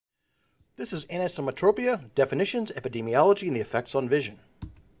This is Anisometropia Definitions, Epidemiology, and the Effects on Vision.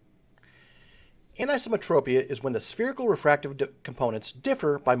 Anisometropia is when the spherical refractive components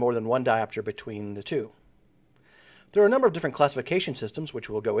differ by more than one diopter between the two. There are a number of different classification systems,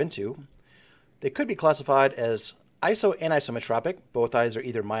 which we'll go into. They could be classified as iso-anisometropic, both eyes are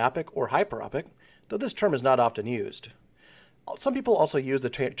either myopic or hyperopic, though this term is not often used. Some people also use the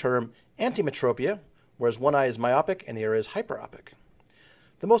term antimetropia, whereas one eye is myopic and the other is hyperopic.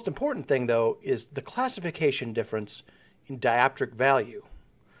 The most important thing, though, is the classification difference in dioptric value.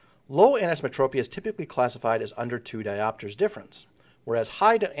 Low anisometropia is typically classified as under 2 diopters difference, whereas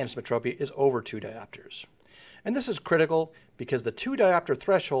high anisometropia is over 2 diopters. And this is critical because the 2 diopter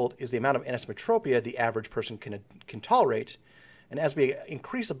threshold is the amount of anisometropia the average person can tolerate, and as we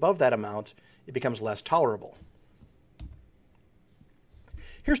increase above that amount, it becomes less tolerable.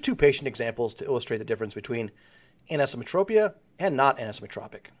 Here's 2 patient examples to illustrate the difference between anisometropia and not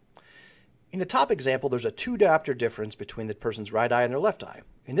anisometropic. In the top example, there's a 2 diopter difference between the person's right eye and their left eye.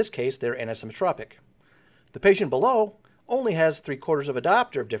 In this case, they're anisometropic. The patient below only has 3/4 of a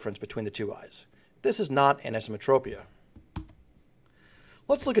diopter of difference between the 2 eyes. This is not anisometropia.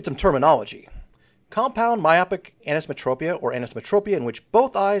 Let's look at some terminology. Compound myopic anisometropia, or anisometropia in which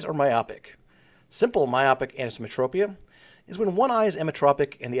both eyes are myopic. Simple myopic anisometropia is when one eye is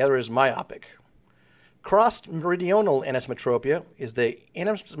emmetropic and the other is myopic. Crossed meridional anisometropia is the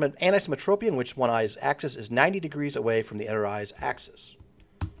anisometropia in which one eye's axis is 90 degrees away from the other eye's axis.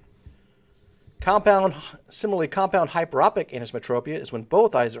 Similarly, compound hyperopic anisometropia is when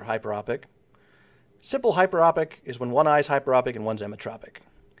both eyes are hyperopic. Simple hyperopic is when one eye is hyperopic and one's emmetropic.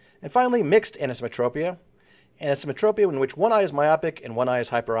 And finally, mixed anisometropia in which one eye is myopic and one eye is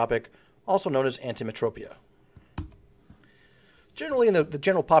hyperopic, also known as antimetropia. Generally, in the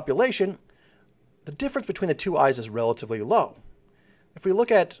general population, the difference between the 2 eyes is relatively low. If we look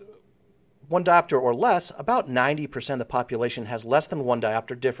at 1 diopter or less, about 90% of the population has less than 1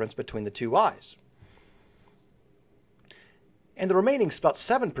 diopter difference between the 2 eyes. And the remaining, about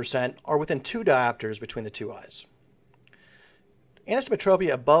 7%, are within 2 diopters between the 2 eyes.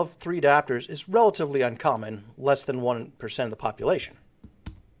 Anisometropia above 3 diopters is relatively uncommon, less than 1% of the population.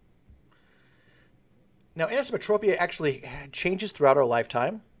 Now, anisometropia actually changes throughout our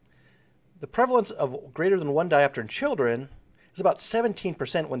lifetime. The prevalence of greater than 1 diopter in children is about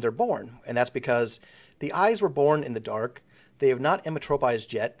 17% when they're born, and that's because the eyes were born in the dark, they have not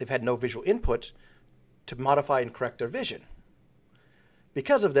emmetropized yet, they've had no visual input to modify and correct their vision.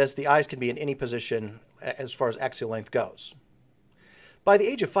 Because of this, the eyes can be in any position as far as axial length goes. By the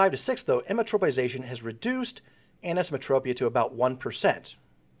age of 5 to 6, though, emmetropization has reduced anisometropia to about 1%.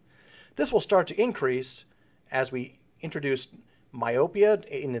 This will start to increase as we introduce myopia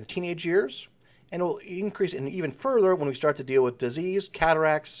in the teenage years, and it will increase even further when we start to deal with disease,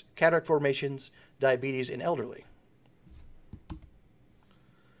 cataracts, cataract formations, diabetes in elderly.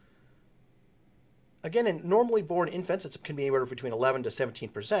 Again, in normally born infants, it can be anywhere between 11 to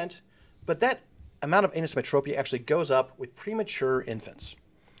 17%, but that amount of anisometropia actually goes up with premature infants.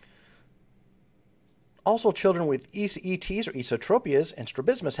 Also, children with ETs or esotropias and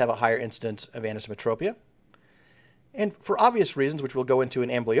strabismus have a higher incidence of anisometropia. And for obvious reasons, which we'll go into in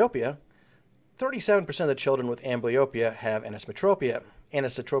amblyopia, 37% of the children with amblyopia have anisometropia,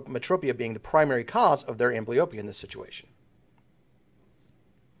 anisometropia being the primary cause of their amblyopia in this situation.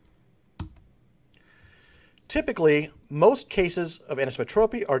 Typically, most cases of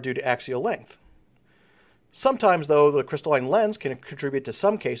anisometropia are due to axial length. Sometimes, though, the crystalline lens can contribute to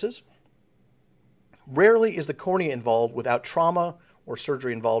some cases. Rarely is the cornea involved without trauma or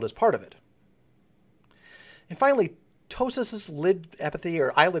surgery involved as part of it. And finally, ptosis, lid apathy,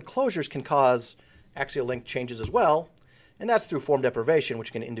 or eyelid closures can cause axial length changes as well, and that's through form deprivation,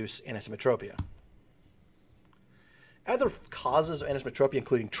 which can induce anisometropia. Other causes of anisometropia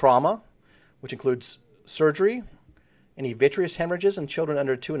including trauma, which includes surgery, any vitreous hemorrhages in children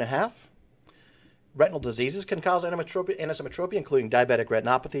under 2.5. Retinal diseases can cause anisometropia, including diabetic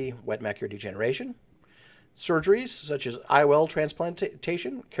retinopathy, wet macular degeneration. Surgeries such as IOL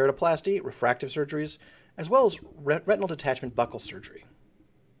transplantation, keratoplasty, refractive surgeries, as well as retinal detachment buccal surgery.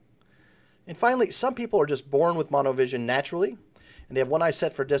 And finally, some people are just born with monovision naturally, and they have one eye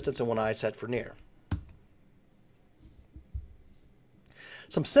set for distance and one eye set for near.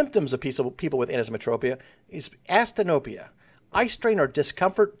 Some symptoms of people with anisometropia is asthenopia, eye strain or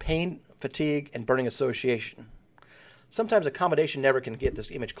discomfort, pain, fatigue, and burning association. Sometimes accommodation never can get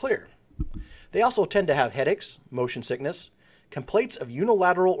this image clear. They also tend to have headaches, motion sickness, complaints of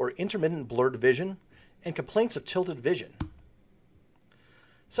unilateral or intermittent blurred vision, and complaints of tilted vision.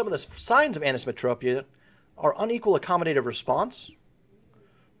 Some of the signs of anisometropia are unequal accommodative response,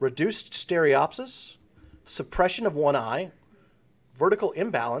 reduced stereopsis, suppression of one eye, vertical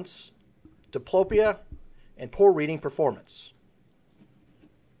imbalance, diplopia, and poor reading performance.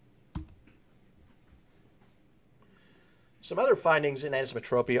 Some other findings in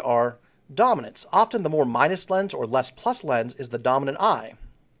anisometropia are dominance. Often the more minus lens or less plus lens is the dominant eye,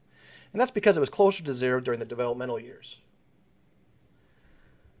 and that's because it was closer to zero during the developmental years.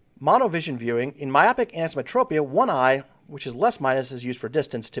 Monovision viewing. In myopic anisometropia, one eye, which is less minus, is used for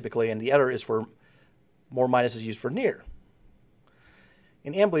distance typically, and the other is for more minus is used for near.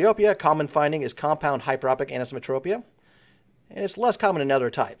 In amblyopia, a common finding is compound hyperopic anisometropia, and it's less common in other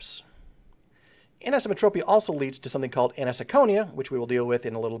types. Anisometropia also leads to something called aniseikonia, which we will deal with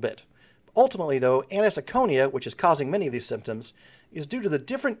in a little bit. Ultimately, though, aniseikonia, which is causing many of these symptoms, is due to the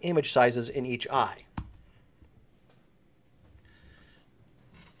different image sizes in each eye.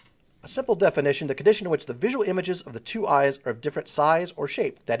 A simple definition, the condition in which the visual images of the two eyes are of different size or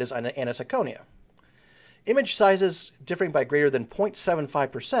shape, that is aniseikonia. Image sizes differing by greater than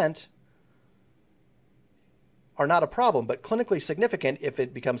 0.75% are not a problem, but clinically significant if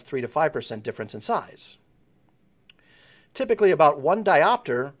it becomes 3 to 5% difference in size. Typically, about 1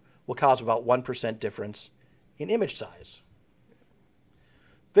 diopter will cause about 1% difference in image size.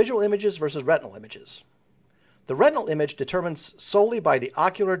 Visual images versus retinal images. The retinal image determines solely by the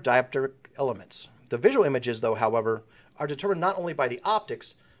ocular dioptric elements. The visual images, though, however, are determined not only by the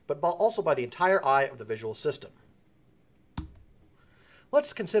optics, but also by the entire eye of the visual system.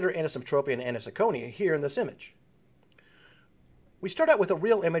 Let's consider anisometropia and aniseikonia here in this image. We start out with a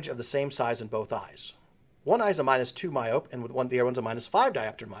real image of the same size in both eyes. One eye is a -2 myope, and the other one's a -5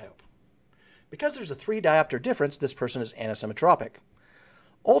 diopter myope. Because there's a 3 diopter difference, this person is anisometropic.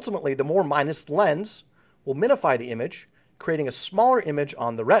 Ultimately, the more minus lens will minify the image, creating a smaller image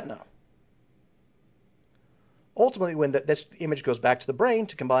on the retina. Ultimately, when this image goes back to the brain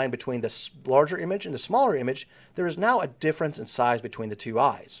to combine between the larger image and the smaller image, there is now a difference in size between the two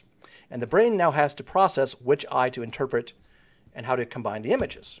eyes. And the brain now has to process which eye to interpret and how to combine the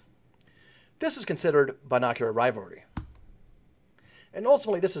images. This is considered binocular rivalry. And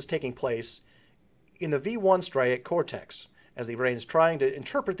ultimately, this is taking place in the V1 striate cortex, as the brain is trying to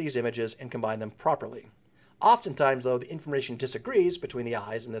interpret these images and combine them properly. Oftentimes, though, the information disagrees between the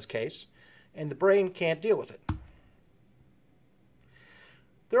eyes in this case, and the brain can't deal with it.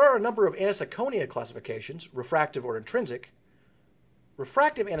 There are a number of aniseikonia classifications, refractive or intrinsic.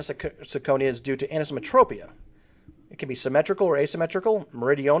 Refractive aniseikonia is due to anisometropia. It can be symmetrical or asymmetrical,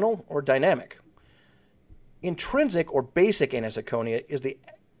 meridional or dynamic. Intrinsic or basic aniseikonia is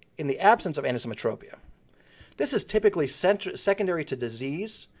in the absence of anisometropia. This is typically secondary to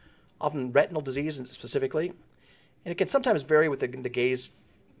disease, often retinal disease specifically, and it can sometimes vary with the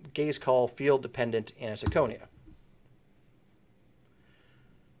gaze call field-dependent aniseikonia.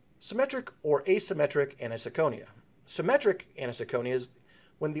 Symmetric or asymmetric aniseikonia. Symmetric aniseikonia is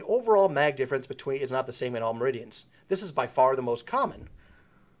when the overall mag difference is not the same in all meridians. This is by far the most common.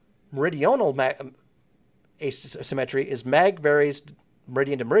 Meridional asymmetry is mag varies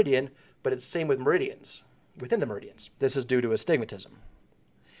meridian to meridian, but it's the same with meridians, within the meridians. This is due to astigmatism.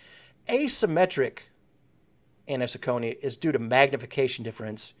 Asymmetric aniseikonia is due to magnification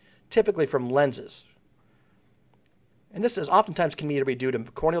difference, typically from lenses. And this is oftentimes can either be due to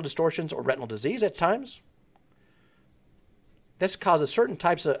corneal distortions or retinal disease at times. This causes certain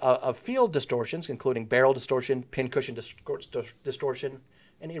types of field distortions, including barrel distortion, pincushion distortion,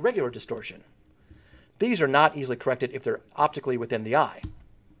 and irregular distortion. These are not easily corrected if they're optically within the eye.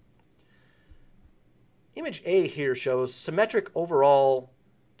 Image A here shows symmetric overall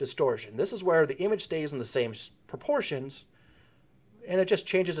distortion. This is where the image stays in the same proportions, and it just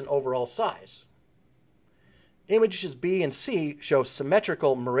changes in overall size. Images B and C show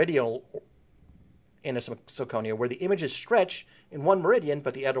symmetrical meridional aniseikonia, where the images stretch in one meridian,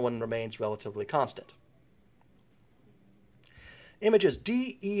 but the other one remains relatively constant. Images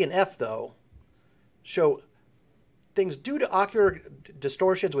D, E, and F, though, show things due to ocular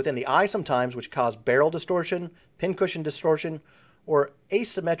distortions within the eye sometimes, which cause barrel distortion, pincushion distortion, or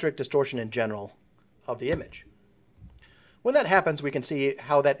asymmetric distortion in general of the image. When that happens, we can see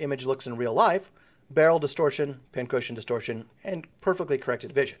how that image looks in real life: barrel distortion, pincushion distortion, and perfectly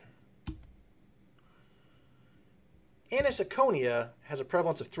corrected vision. Aniseikonia has a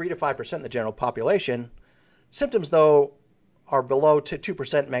prevalence of 3 to 5% in the general population. Symptoms, though, are below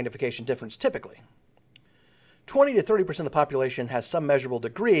 2% magnification difference typically. 20 to 30% of the population has some measurable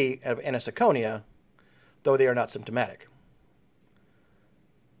degree of aniseikonia, though they are not symptomatic.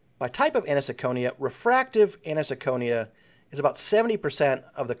 By type of aniseikonia, refractive aniseikonia is about 70%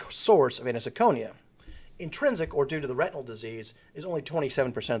 of the source of aniseikonia. intrinsic, or due to the retinal disease, is only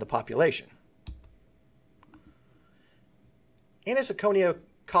 27% of the population. Aniseikonia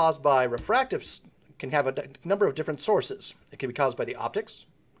caused by refractive can have a number of different sources. It can be caused by the optics,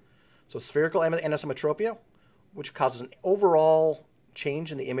 so spherical anisometropia, which causes an overall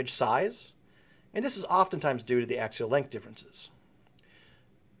change in the image size, and this is oftentimes due to the axial length differences.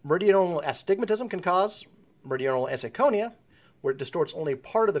 Meridional astigmatism can cause meridional aniseikonia, where it distorts only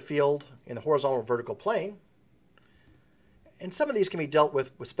part of the field in the horizontal or vertical plane. And some of these can be dealt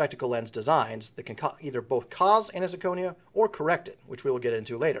with spectacle lens designs that can either both cause aniseikonia or correct it, which we will get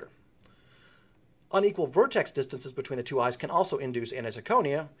into later. Unequal vertex distances between the two eyes can also induce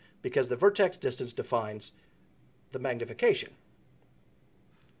aniseikonia because the vertex distance defines the magnification.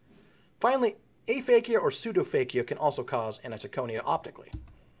 Finally, aphakia or pseudophakia can also cause aniseikonia optically.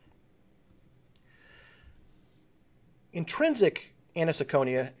 Intrinsic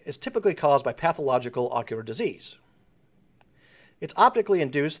aniseikonia is typically caused by pathological ocular disease. It's optically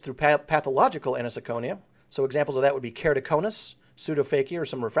induced through pathological aniseikonia, so examples of that would be keratoconus, pseudophakia, or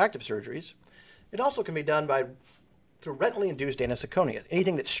some refractive surgeries. It also can be done through retinally induced aniseikonia,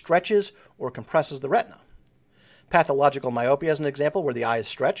 anything that stretches or compresses the retina. Pathological myopia is an example where the eye is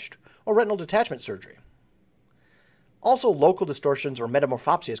stretched, or retinal detachment surgery. Also, local distortions or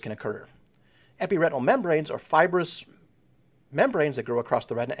metamorphopsias can occur. Epiretinal membranes are fibrous membranes that grow across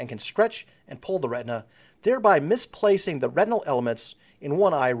the retina and can stretch and pull the retina, thereby misplacing the retinal elements in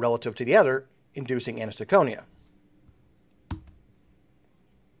one eye relative to the other, inducing aniseikonia.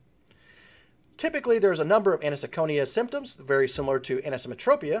 Typically, there's a number of aniseikonia symptoms, very similar to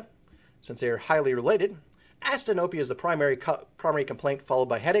anisometropia, since they are highly related. Astinopia is the primary complaint, followed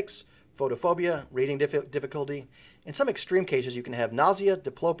by headaches, photophobia, reading difficulty. In some extreme cases, you can have nausea,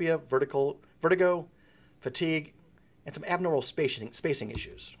 diplopia, vertigo, fatigue, and some abnormal spacing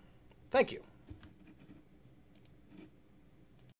issues. Thank you.